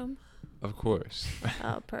costume? of course,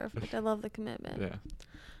 Oh, perfect. I love the commitment.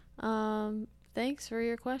 yeah. Thanks for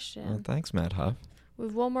your question. Well, thanks, Matt Huff. We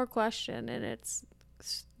have one more question, and it's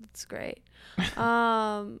great.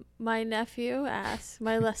 My nephew asked,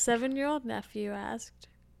 my 7-year-old nephew asked,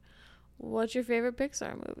 "What's your favorite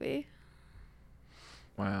Pixar movie?"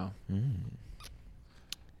 Wow. Mm.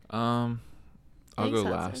 I'll Thanks, go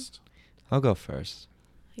Hudson. last. I'll go first.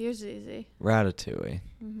 Yours is easy. Ratatouille.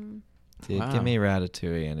 Hmm Dude, Wow. give me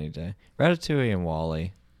Ratatouille any day. Ratatouille and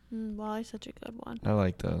Wall-E. Wally's such a good one. I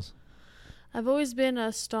like those. I've always been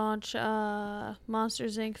a staunch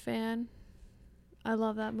Monsters Inc. fan. I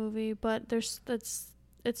love that movie, but it's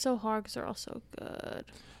so hard because they're all so good,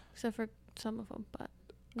 except for some of them. But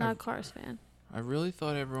not a Cars fan. I really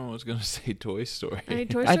thought everyone was gonna say Toy Story. I mean,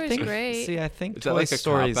 Toy I Story's think, great. See, I think Is that Toy like a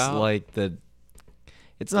Story's cop-out? like the.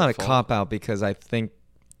 It's not a Default? cop out because I think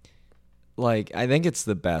it's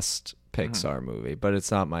the best Pixar movie, but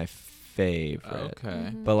it's not my favorite.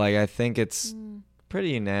 Okay. Mhm. But like I think it's Mm.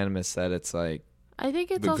 pretty unanimous that it's like I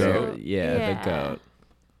think it's The also goat? Yeah, the goat.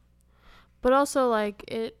 But also like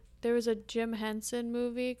there was a Jim Henson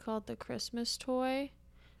movie called The Christmas Toy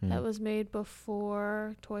that Hmm. was made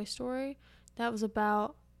before Toy Story. That was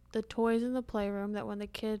about the toys in the playroom that when the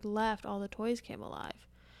kid left, all the toys came alive.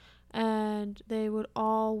 And they would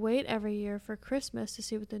all wait every year for Christmas to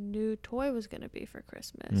see what the new toy was going to be for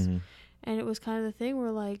Christmas. Mhm. And it was kind of the thing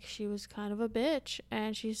where, like, she was kind of a bitch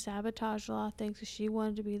and she sabotaged a lot of things because she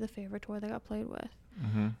wanted to be the favorite toy that got played with.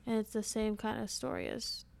 Mm-hmm. And it's the same kind of story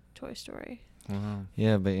as Toy Story. Wow.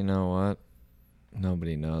 Yeah, but you know what?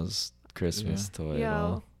 Nobody knows Christmas toy at Yo,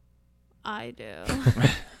 all. I do.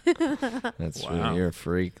 That's Wow. true. You're a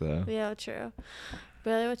freak though. Yeah, true.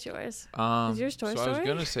 Billy, what's yours? Is yours Toy so I was Story?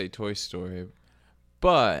 gonna say Toy Story,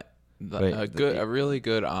 but Wait, a really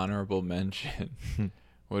good honorable mention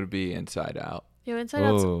would be Inside Out. Yo, Inside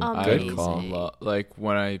Out's Ooh, amazing. good call. Like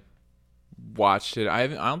when I watched it, I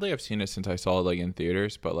don't think I've seen it since I saw it like in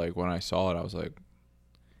theaters, but like when I saw it, I was like,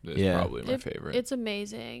 "This is Yeah. probably my favorite." It's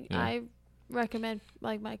amazing. Yeah. I recommend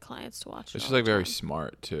like my clients to watch it. It's just all like the very time.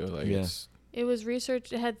 smart too. Like Yeah. it's It was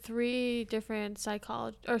researched. It had 5 different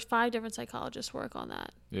psychologists work on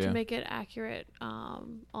that yeah. to make it accurate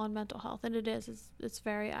on mental health, and it is. It's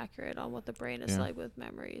very accurate on what the brain is Yeah. like with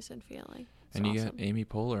memories and feeling. It's And you awesome. get Amy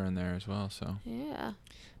Poehler in there as well. So Yeah,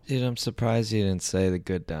 Dude, I'm surprised you didn't say The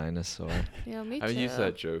Good Dinosaur. yeah, me too. I used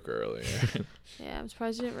that joke earlier. Yeah, I'm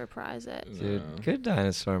surprised you didn't reprise it. Dude, No. Good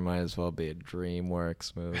Dinosaur might as well be a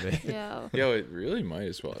DreamWorks movie. Yeah, Yo, it really might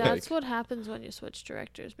as well. that's like, what happens when you switch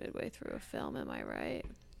directors midway through a film. Am I right?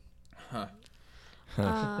 Huh.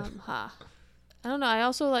 I don't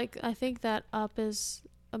know. I think that Up is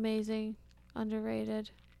amazing, underrated.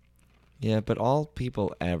 Yeah, but all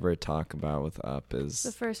people ever talk about with Up is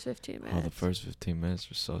The first 15 minutes. oh, the first 15 minutes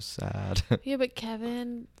were so sad. Yeah, but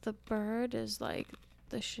Kevin the bird is like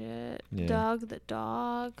the shit. Yeah. Doug the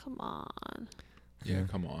dog. Come on. Yeah,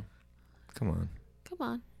 come on. Come on. Come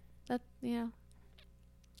on. That, Well,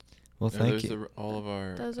 Yeah, thank those you. are all of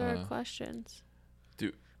our. those are our questions.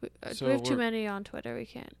 do- We so have too we're- many on Twitter. We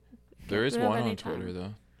can't. There is we don't have one any on Twitter time.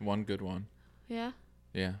 though. One good one. Yeah?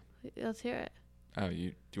 Yeah. Let's hear it. Oh, do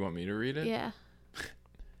you want me to read it? Yeah.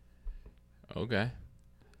 Okay.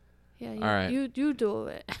 Yeah. All right. You do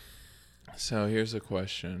it. So here's a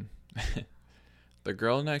question. The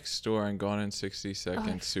girl next door in Gone in 60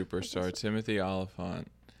 Seconds superstar this Timothy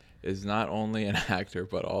Oliphant is not only an actor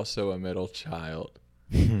but also a middle child.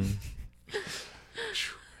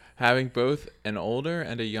 Having both an older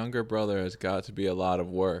and a younger brother has got to be a lot of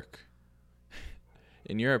work.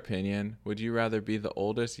 In your opinion, would you rather be the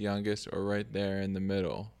oldest, youngest, or right there in the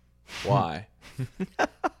middle? Why?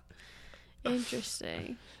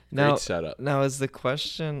 Interesting. Now, Great setup. now is the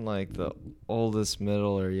question like the oldest,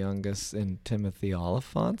 middle, or youngest in Timothy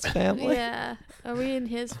Oliphant's family? Yeah. Are we in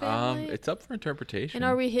his family? It's up for interpretation. And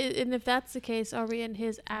are we his? And if that's the case, are we in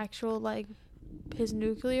his actual like his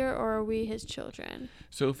nuclear, or are we his children?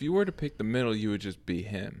 So if you were to pick the middle, you would just be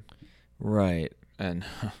him. Right. And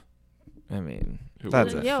I mean, Who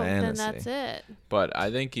that's a would? fantasy. then that's it. but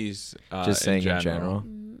I think he's Just saying in general.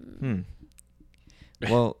 Mm.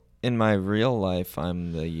 Well, in my real life,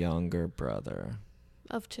 I'm the younger brother.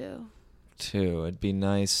 Of 2. Too. It'd be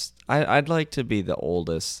nice. I'd like to be the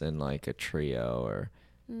oldest in like a trio or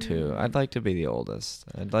two. Mm. I'd like to be the oldest.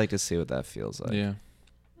 I'd like to see what that feels like. Yeah.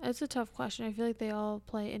 It's a tough question. I feel like they all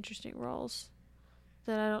play interesting roles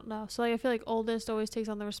that I don't know. So like I feel like oldest always takes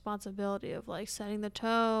on the responsibility of like setting the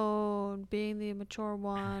tone, being the mature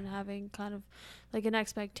one, having kind of like an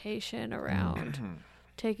expectation around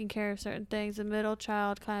taking care of certain things. The middle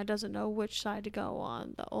child kind of doesn't know which side to go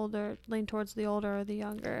on. The older lean towards the older or the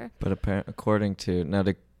younger. But according to now,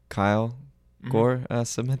 did Kyle Mhm. Gore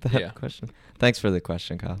submit that Yeah. question? Thanks for the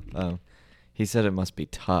question, Kyle. He said it must be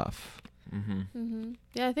tough. Mm-hmm. Mm-hmm.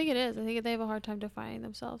 Yeah, I think it is. I think they have a hard time defining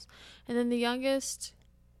themselves. And then the youngest,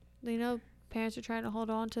 parents are trying to hold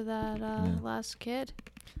on to that last kid.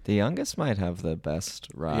 The youngest might have the best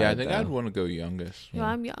ride. Yeah, I think though. I'd want to go youngest. Yeah.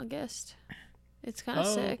 I'm youngest. It's kind of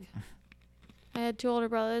Oh. sick. I had 2 older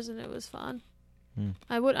brothers, and it was fun. Hmm.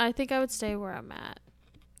 I think I would stay where I'm at.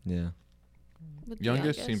 Yeah. With the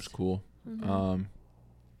Youngest seems cool. Mhm.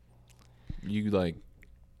 You like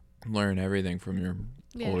learn everything from your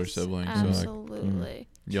older Yes, sibling, so like absolutely.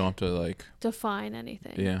 you don't have to like Define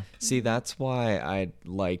anything. yeah. See, Mhm. that's why I'd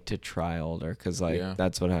like to try older, because like Yeah.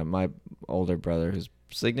 that's what happened. My older brother, who's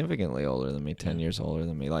significantly older than me, 10 Yeah. years older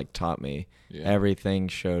than me, like taught me Yeah. everything,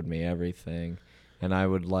 showed me everything, and I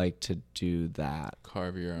would like to do that.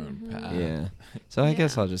 Carve your own Mhm. path. Yeah. So I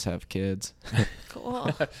guess Yeah. I'll just have kids. Cool.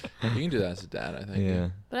 You can do that as a dad, I think. Yeah.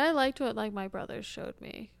 But I liked what like my brothers showed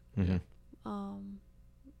me. Mm-hmm. Yeah.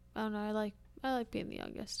 I don't know. I like being the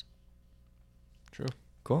youngest. True.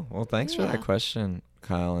 Cool. Well, thanks for Yeah. that question,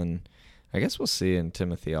 Kyle, and I guess we'll see you in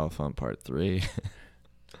Timothy Oliphant Part 3.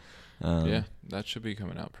 Yeah, that should be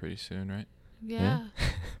coming out pretty soon, right? Yeah.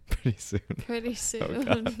 Pretty soon. Pretty soon. Oh,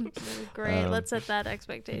 God. Great. Um, Let's set that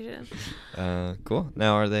expectation. Cool.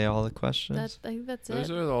 Now, are they all the questions? I think that's Those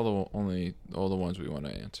it. are all the ones we want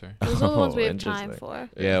to answer. Those are the ones we Oh, have time interesting. for.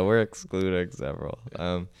 Yeah, we're excluding several.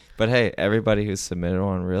 But hey, everybody who submitted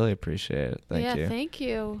one, really appreciate it. Thank you. Thank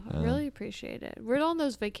you. I Um, really appreciate it. We're on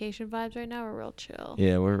those vacation vibes right now. We're real chill.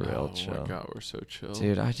 Yeah, we're real Oh chill. my god, we're so chill.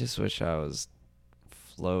 Dude, I just wish I was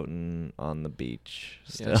floating on the beach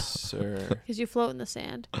still. Yes, sir. Because you float in the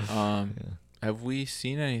sand. Yeah. Have we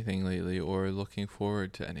seen anything lately or looking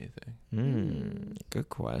forward to anything? Good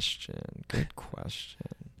question. Good question.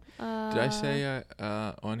 Did I say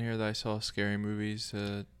on here that I saw scary movies?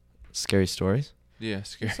 Scary stories? Yeah, You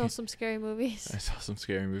scary. saw some scary movies? I saw some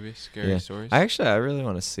scary movies, scary Yeah. stories. I really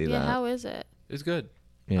want to see Yeah, that. how is it? It's good.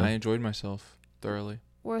 Yeah. I enjoyed myself thoroughly.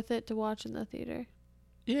 Worth it to watch in the theater?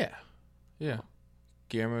 Yeah, yeah.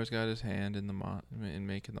 Guillermo's got his hand in in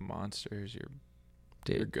making the monsters. You're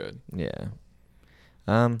Dude. good. Yeah.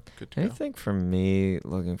 Good to go. Anything for me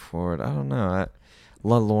looking forward? I don't know.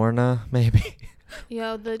 La Lorna, maybe.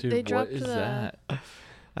 Yo, they Dude, what dropped is the. that?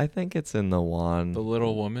 I think it's in the Juan. The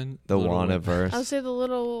Little Woman. The Little Woman. Wanaverse. I would say the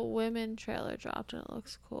Little Women trailer dropped and it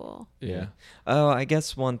looks cool. Yeah. Oh, I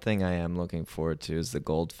guess one thing I am looking forward to is the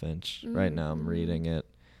Goldfinch. Right now I'm Mhm. reading it.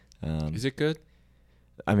 Is it good?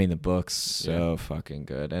 I mean, the book's so fucking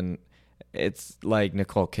good, and it's like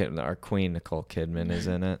Nicole Kidman, our queen Nicole Kidman, is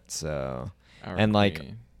in it. So Our And, like,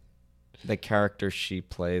 queen. the character she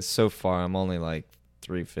plays so far, I'm only like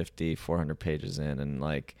 400 pages in, and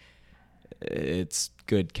like it's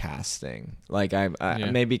good casting. Like I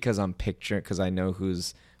Yeah. maybe because I'm picturing, because I know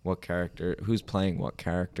who's playing what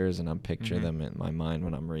characters, and I'm picturing Mhm. them in my mind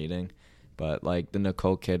when I'm reading. But like the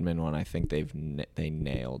Nicole Kidman one, I think they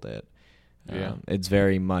nailed it. Yeah. It's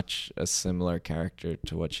very much a similar character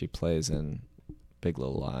to what she plays in Big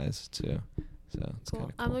Little Lies too. So it's Cool.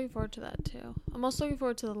 kind of I'm cool. looking forward to that too. I'm also looking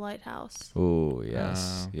forward to The Lighthouse. Ooh,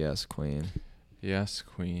 yes, Oh. yes, Queen. Yes,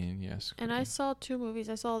 Queen. Yes, Queen. And I saw 2 movies.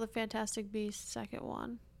 I saw The Fantastic Beasts second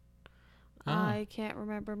one. Oh. I can't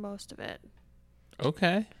remember most of it.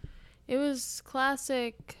 Okay. It was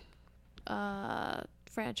classic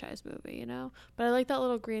franchise movie, you know? But I like that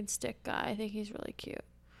little green stick guy. I think he's really cute.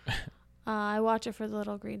 I watch it for the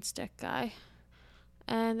little green stick guy.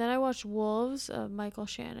 And then I watched Wolves, a Michael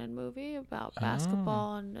Shannon movie about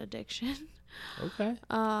basketball and addiction. Okay.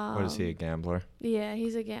 What is he, a gambler? Yeah,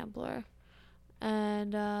 he's a gambler.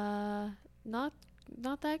 And not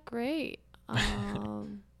that great.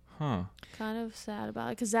 Huh. Kind of sad about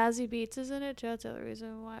it. Because Zazie Beetz is in it, too. That's the other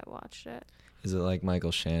reason why I watched it. Is it like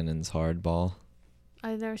Michael Shannon's Hardball?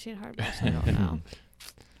 I've never seen Hardball, so I don't know.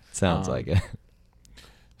 Sounds like it.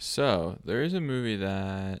 So there is a movie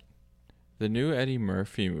the new Eddie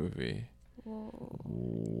Murphy movie. Whoa.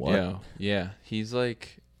 What? Yeah. He's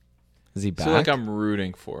like, Is he back? so like I'm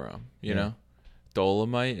rooting for him. You Yeah. know,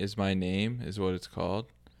 Dolomite is my name is what it's called.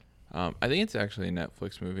 I think it's actually a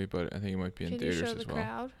Netflix movie, but I think it might be in Can you theaters show the as well.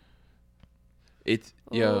 crowd? It's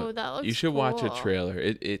Oh, that looks you should watch a cool. trailer.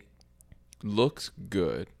 It looks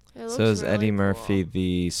good. It So looks is Eddie really Murphy cool.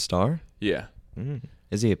 the star? Yeah.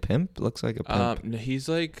 Is he a pimp? Looks like a pimp. No, he's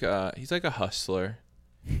like a hustler.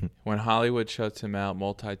 When Hollywood shuts him out,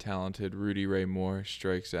 multi-talented Rudy Ray Moore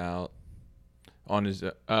strikes out on his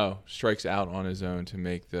own to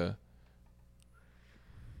make the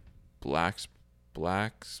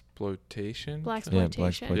blaxploitation Black Yeah,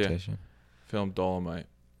 exploitation. blaxploitation. film Dolomite.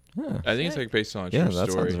 Yeah, I think it's Sick. like based on a yeah, true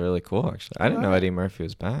that story. sounds really cool. Actually, I didn't know Alright. Eddie Murphy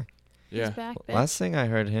was back. He's Yeah. back, bitch. Last thing I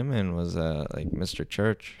heard him in was like Mr.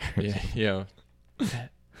 Church. Yeah.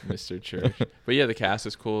 Mr. Church. But yeah, the cast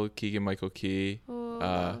is cool. Keegan-Michael Key,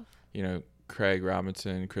 Oh, Craig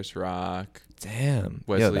Robinson, Chris Rock, Damn.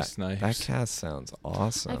 Wesley Yo, that Snipes. cast sounds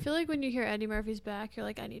awesome. I feel like when you hear Eddie Murphy's back, you're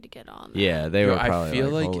like, I need to get on that. Yeah, they Yo, were I probably feel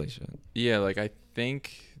like, like- holy shit. Yeah, like I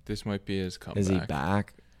think this might be his comeback. Is he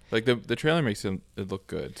back? Like the trailer makes it look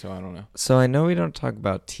good, so I don't know. So I know we don't talk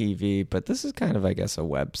about TV, but this is kind of, I guess,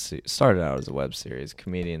 a started out as a web series,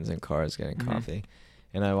 comedians in cars getting Mhm. coffee.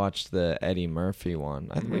 And I watched the Eddie Murphy one.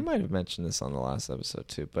 We Mhm. might have mentioned this on the last episode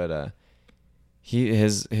too, but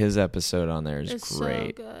his episode on there is It's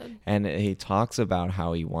great. so good. And he talks about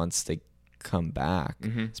how he wants to come back,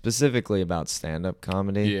 Mm-hmm. specifically about stand-up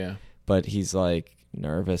comedy, Yeah, but he's like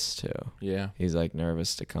nervous too. yeah. He's like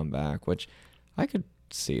nervous to come back, which I could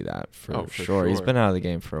see that for, Oh, for sure. He's sure. been out of the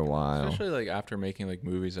game for a while. Especially like after making like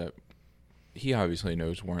movies that he obviously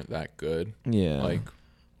knows weren't that good. Yeah. Like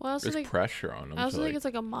Well, I also there's think pressure on him. I also to, think like, it's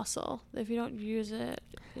like a muscle. If you don't use it,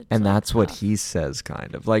 it's and like that's what tough. he says,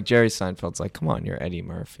 kind of. Like Jerry Seinfeld's like, come on, you're Eddie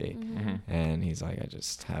Murphy. Mhm. Mhm. And he's like, I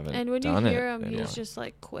just haven't And when you done hear it him, in a he's while." just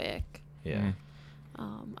like quick. Yeah. Mhm.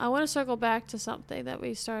 I want to circle back to something that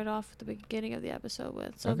we started off at the beginning of the episode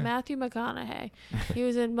with. So Okay. Matthew McConaughey, he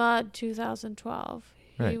was in Mud 2012.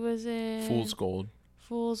 He Right. was in Fool's Gold.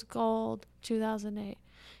 Fool's Gold 2008.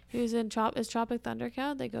 He was in is Tropic Thunder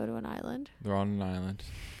count? They go to an island. They're on an island.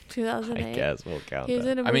 2008. I guess we'll count He was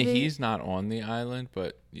that. in a I movie. mean, he's not on the island,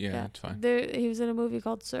 but yeah, it's fine. He was in a movie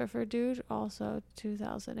called Surfer Dude, also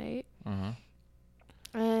 2008. Uh-huh.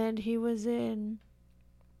 And he was in.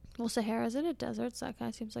 Well, Sahara's in a desert, so that kind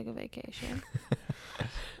of seems like a vacation.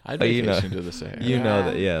 I'd Oh, you know- vacation to the Sahara. You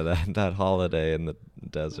know Yeah. that holiday in the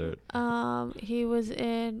desert. He was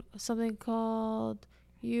in something called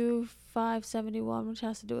U-571, which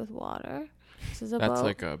has to do with water. This is a That's boat.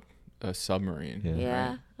 like a submarine. Yeah. Yeah.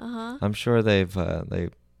 right? Uh-huh. I'm sure they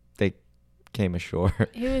came ashore.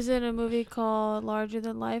 He was in a movie called Larger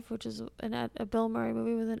Than Life, which is a Bill Murray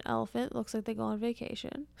movie with an elephant. Looks like they go on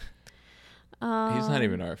vacation. He's not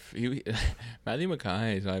even our. Matthew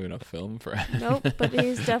McConaughey is not even a film friend. Nope, but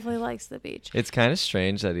he definitely likes the beach. It's kind of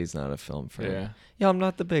strange that he's not a film fan. Yeah. Yeah, I'm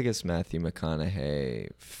not the biggest Matthew McConaughey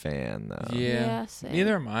fan though. Yeah. same.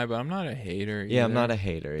 Neither am I, but I'm not a hater. Yeah, I'm either. not a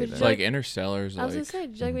hater But either. Jack- Like Interstellar's I was like.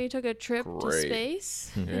 gonna say, like when he took a trip to Great.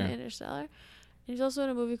 space in Yeah. Interstellar. He's also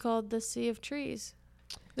in a movie called The Sea of Trees.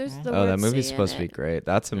 There's the Oh, word that movie's sea in supposed to be it. great.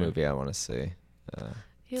 That's a Yeah. movie I want to see.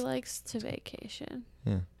 He likes to vacation.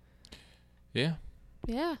 Yeah. Yeah.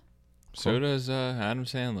 Yeah, So does Adam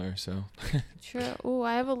Sandler. So. true. Ooh,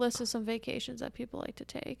 I have a list of some vacations that people like to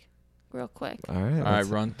take. Real quick. All right. All right,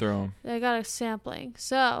 run through them. I got a sampling.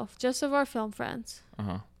 So, just of our film friends.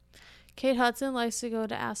 Uh-huh. Kate Hudson likes to go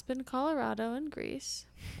to Aspen, Colorado, and Greece.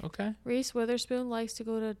 Okay. Reese Witherspoon likes to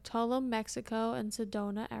go to Tulum, Mexico, and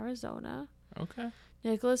Sedona, Arizona. Okay.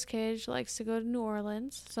 Nicolas Cage likes to go to New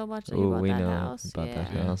Orleans so much that he Ooh, bought we that know house. about yeah.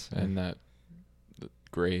 that Yeah. house. Yeah. And that the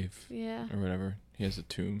grave Yeah. or whatever. He has a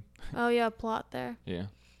tomb. Oh yeah, plot there. Yeah.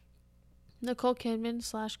 Nicole Kidman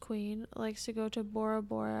 / Queen likes to go to Bora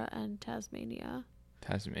Bora and Tasmania.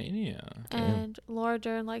 Tasmania. Damn. And Laura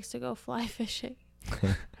Dern likes to go fly fishing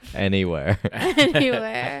Anywhere.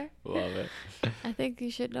 anywhere. Love it. I think you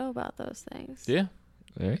should know about those things. Yeah.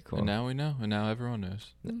 Very cool. And now we know. And now everyone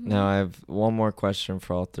knows. Mhm. Now I have one more question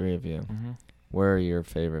for all three of you. Mm-hmm. Where are your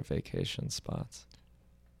favorite vacation spots?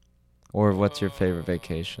 Or what's your favorite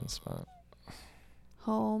vacation spot?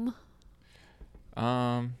 Home.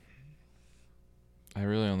 I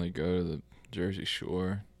really only go to the Jersey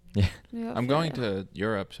Shore. Yeah. Yeah, I'm for going you. to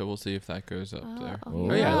Europe, so we'll see if that goes up there. Oh, Oh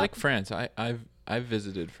yeah, I Europe. like France. I've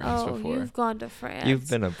visited France Oh, before. you've gone to France. You've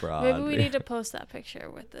been abroad. Maybe we need to post that picture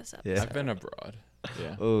with this episode. Yeah. I've been abroad.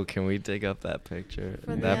 Yeah. Oh, can we dig up that picture?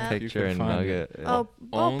 For that that? You picture can and find Nugget. it. Oh,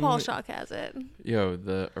 Paul Only- Shock has it. Yo,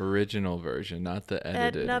 the original version, not the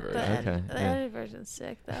edited Not version. the, Okay, edit, the yeah. edited version's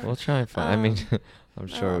sick though. We'll try and find. I mean, I'm I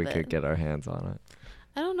sure we love could it. get our hands on it.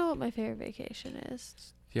 I don't know what my favorite vacation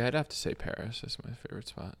is. Yeah, I'd have to say Paris is my favorite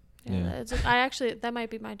spot. Yeah. That might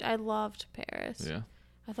be mine. I loved Paris. Yeah.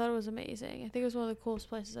 I thought it was amazing. I think it was one of the coolest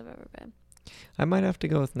places I've ever been. I might have to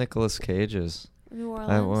go with Nicolas Cage's. New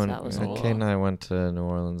Orleans. I went. That was cool. Kate and I went to New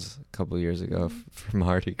Orleans a couple years ago for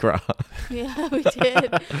Mardi Gras. Yeah, we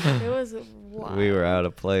did. It was wild. We were out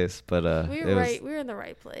of place, but We it were was. right. We were in the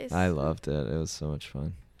right place. I loved it. It was so much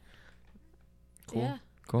fun. Cool. Yeah.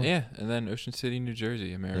 Cool. Yeah, and then Ocean City, New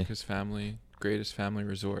Jersey, America's greatest family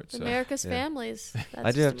resort. So. America's Yeah. families. That's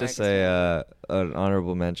I do just have to America's say, families. an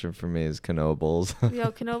honorable mention for me is Knoebels.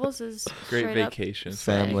 Yo, Knoebels is Great straight up vacation.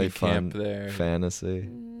 Family You can camp fun there. fantasy.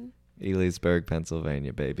 Mhm. Elysburg,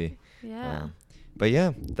 Pennsylvania, baby. Yeah. But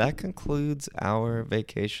yeah, that concludes our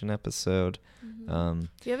vacation episode. Mhm.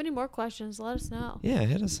 If you have any more questions, let us know. Yeah,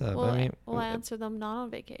 hit us up. I mean, we'll answer them not on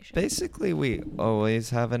vacation. basically, we always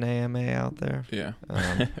have an AMA out there. Yeah.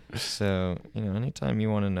 So, anytime you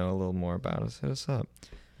want to know a little more about us, hit us up.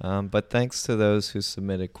 But thanks to those who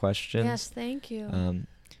submitted questions. Yes, thank you.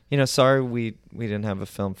 sorry we didn't have a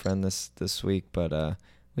film friend this week, but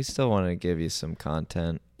we still wanted to give you some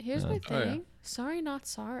content. Here's my Oh, yeah. thing. Sorry, not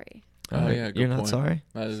sorry. Oh, yeah, good you're not point. sorry?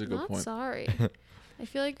 That is a good Not point. sorry. I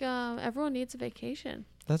feel like everyone needs a vacation.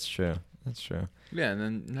 That's true. That's true. Yeah, and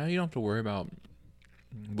then now you don't have to worry about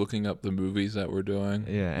looking up the movies that we're doing.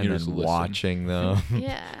 Yeah, and You then just listen. watching them.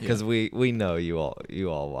 Yeah. Because we know you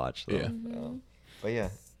all watch them. Yeah. Mhm. But yeah,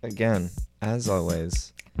 again, as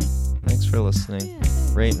always, thanks for listening. Yeah,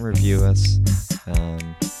 thanks. Rate and review us.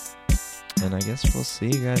 And I guess we'll see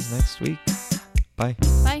you guys next week. Bye.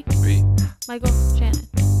 Bye. Be- Michael,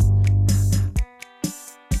 Shannon.